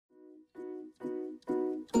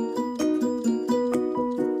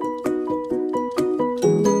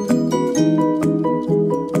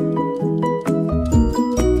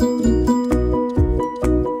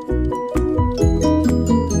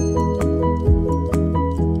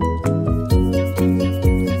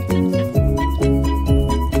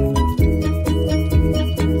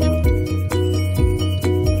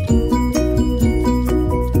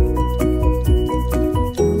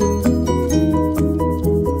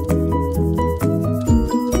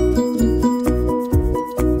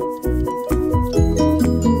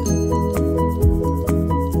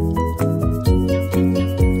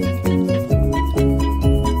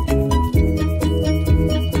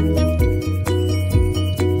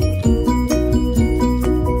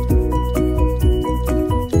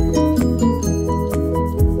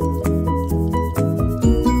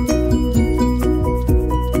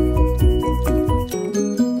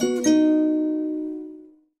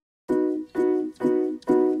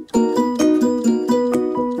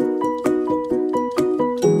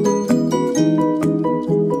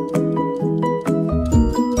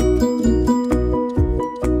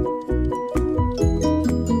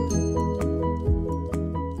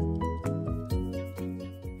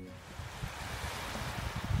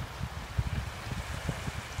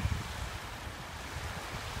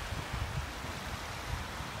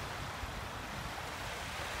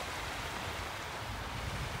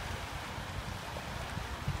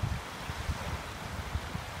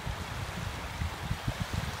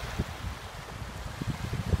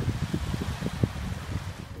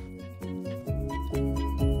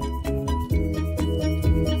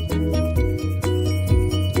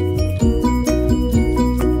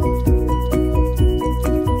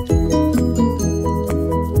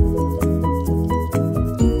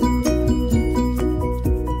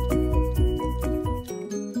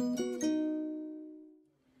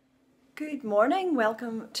Good morning,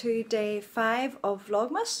 welcome to day 5 of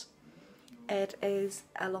Vlogmas. It is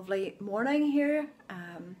a lovely morning here,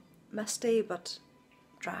 misty but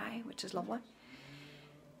dry, which is lovely.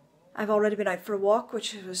 I've already been out for a walk,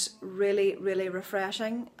 which was really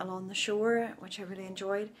refreshing along the shore, which I really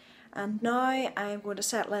enjoyed. And now I'm going to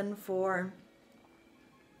settle in for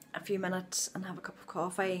a few minutes and have a cup of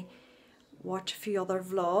coffee, watch a few other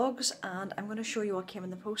vlogs, and I'm going to show you what came in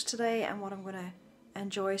the post today and what I'm going to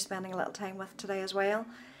enjoy spending a little time with today as well.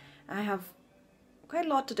 I have quite a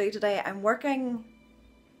lot to do today. I'm working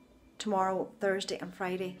tomorrow, Thursday and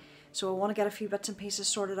Friday, so I want to get a few bits and pieces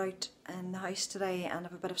sorted out in the house today and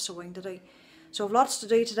have a bit of sewing to do. So I have lots to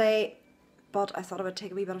do today, but I thought I would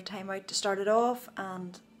take a wee bit of time out to start it off,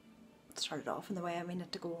 and start it off in the way I mean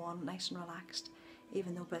it to go on nice and relaxed,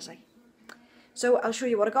 even though busy. So I'll show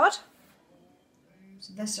you what I got.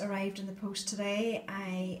 So this arrived in the post today.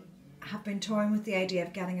 I have been toying with the idea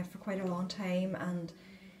of getting it for quite a long time and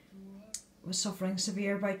was suffering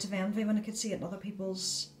severe bouts of envy when I could see it in other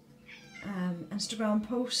people's Instagram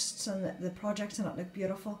posts, and the projects in it look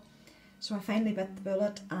beautiful. So I finally bit the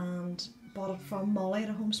bullet and bought it from Molly at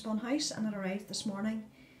a homespun house, and it arrived this morning.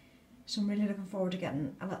 So I'm really looking forward to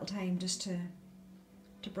getting a little time just to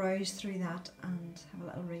browse through that and have a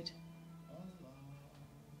little read.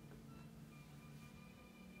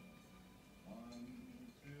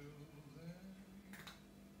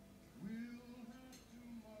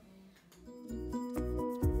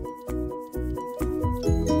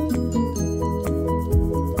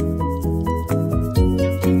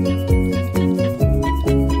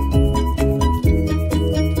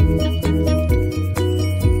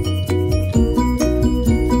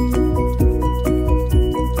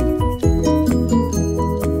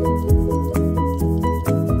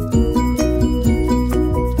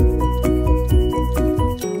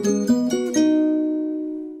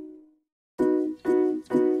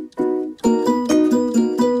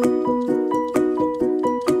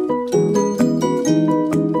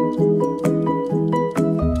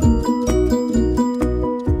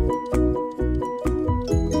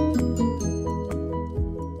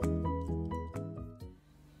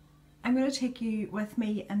 I'm going to take you with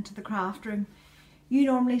me into the craft room. You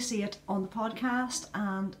normally see it on the podcast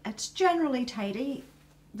and it's generally tidy.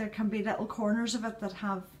 There can be little corners of it that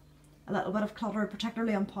have a little bit of clutter,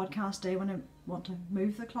 particularly on podcast day when I want to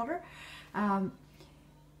move the clutter. I'm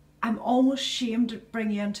almost ashamed to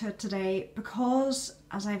bring you into it today because,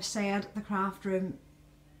 as I've said, the craft room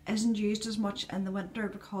isn't used as much in the winter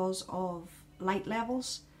because of light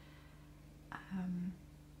levels.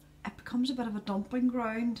 It becomes a bit of a dumping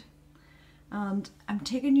ground. And I'm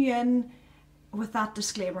taking you in with that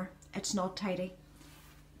disclaimer, it's not tidy.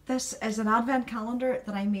 This is an advent calendar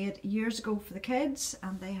that I made years ago for the kids,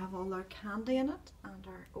 and they have all their candy in it and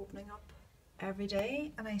are opening up every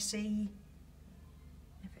day. And I see,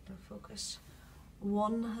 if it'll focus,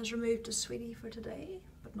 one has removed a sweetie for today,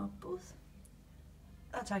 but not both.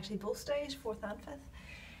 That's actually both days, 4th and 5th.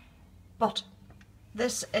 But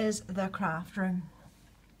this is the craft room.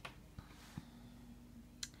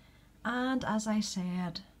 And as I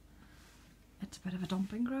said, it's a bit of a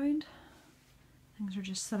dumping ground. Things are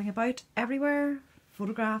just sitting about everywhere.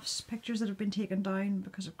 Photographs, pictures that have been taken down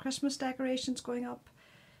because of Christmas decorations going up,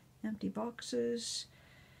 empty boxes,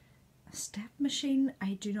 a step machine.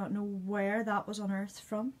 I do not know where that was unearthed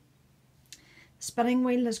from. The spinning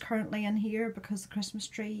wheel is currently in here because the Christmas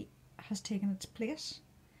tree has taken its place.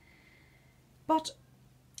 But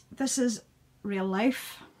this is real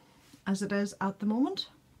life as it is at the moment.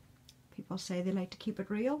 People say they like to keep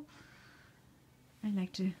it real. I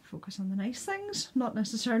like to focus on the nice things, not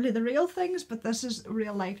necessarily the real things, but this is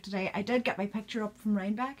real life today. I did get my picture up from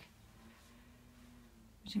Rhinebeck,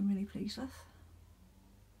 which I'm really pleased with,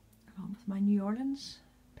 along with my New Orleans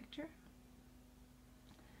picture.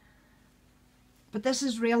 But this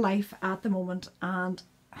is real life at the moment, and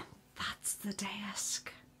that's the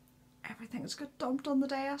desk. Everything's got dumped on the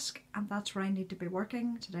desk, and that's where I need to be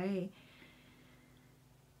working today.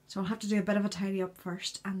 So I'll have to do a bit of a tidy up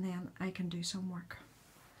first, and then I can do some work.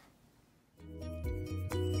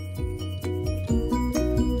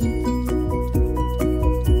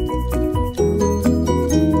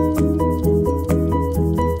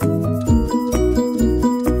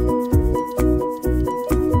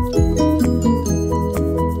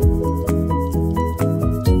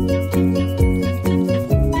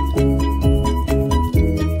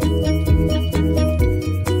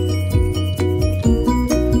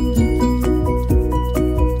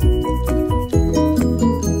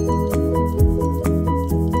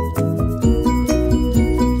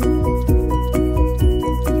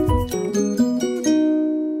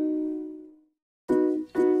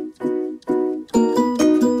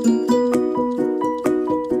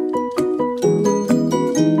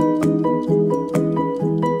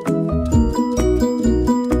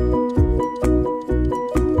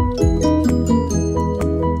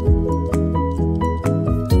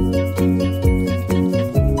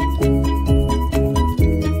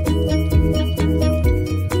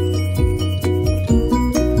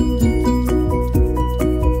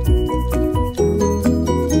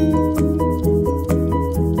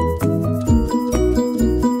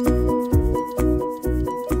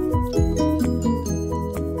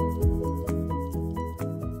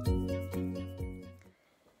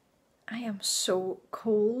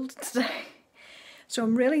 So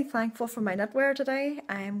I'm really thankful for my knitwear today.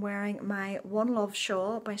 I am wearing my One Love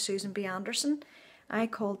shawl by Susan B. Anderson. I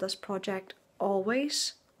called this project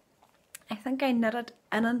Always. I think I knit it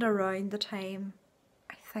in and around the time,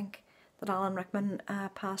 I think, that Alan Rickman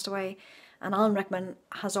passed away. And Alan Rickman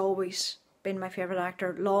has always been my favourite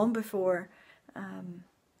actor, long before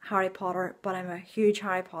Harry Potter, but I'm a huge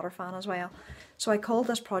Harry Potter fan as well. So I called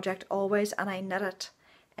this project Always, and I knit it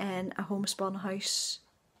in a homespun house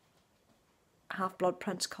Half-Blood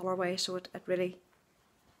Prince colourway, so it really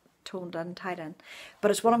toned in, tied in. But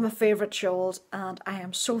it's one of my favourite shawls, and I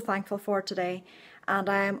am so thankful for it today. And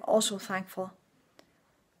I am also thankful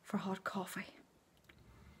for hot coffee.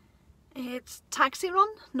 It's taxi run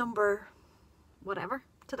number whatever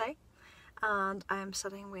today, and I am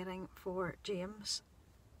sitting waiting for James,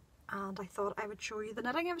 and I thought I would show you the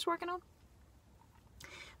knitting I was working on.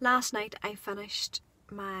 Last night I finished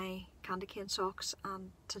my candy cane socks,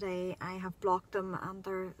 and today I have blocked them and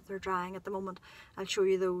they're drying at the moment. I'll show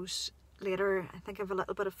you those later. I think I have a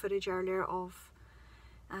little bit of footage earlier of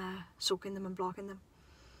soaking them and blocking them.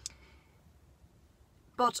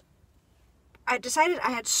 But I decided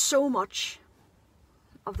I had so much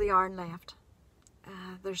of the yarn left.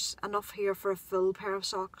 There's enough here for a full pair of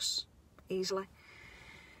socks easily.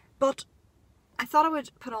 But I thought I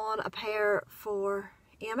would put on a pair for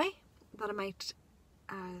Amy that I might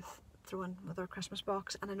throw in with her Christmas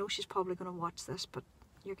box, and I know she's probably going to watch this, but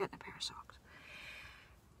you're getting a pair of socks.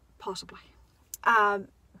 Possibly.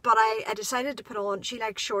 But I decided to put on, she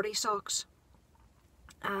likes shorty socks,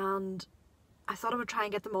 and I thought I would try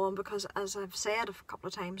and get them on because, as I've said a couple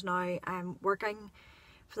of times now, I'm working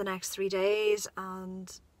for the next 3 days,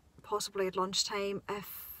 and possibly at lunchtime,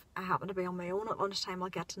 if I happen to be on my own at lunchtime, I'll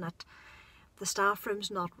get to knit. The staff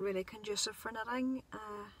room's not really conducive for knitting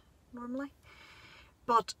normally,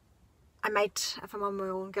 but I might, if I'm on my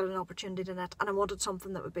own, get an opportunity to knit, and I wanted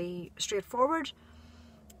something that would be straightforward.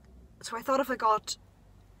 So I thought if I got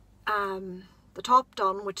the top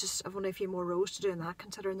done, which is, I've only a few more rows to do in that,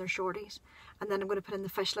 considering they're shorties, and then I'm going to put in the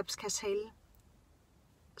fish lips kiss heel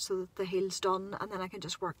so that the heel's done, and then I can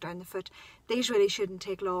just work down the foot. These really shouldn't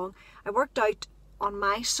take long. I worked out on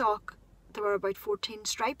my sock there were about 14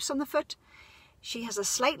 stripes on the foot. She has a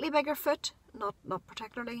slightly bigger foot, not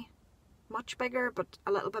particularly much bigger, but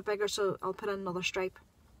a little bit bigger, so I'll put in another stripe,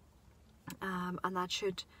 and that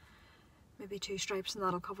should, maybe 2 stripes, and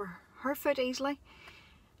that'll cover her foot easily.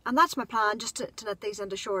 And that's my plan, just to knit these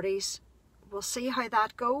into shorties. We'll see how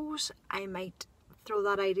that goes. I might throw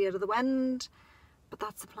that idea to the wind, but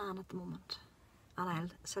that's the plan at the moment. And I'll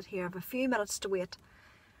sit here, have a few minutes to wait.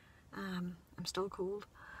 I'm still cold,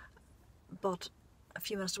 but a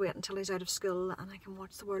few minutes to wait until he's out of school, and I can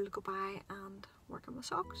watch the world go by and work on the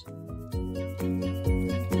socks.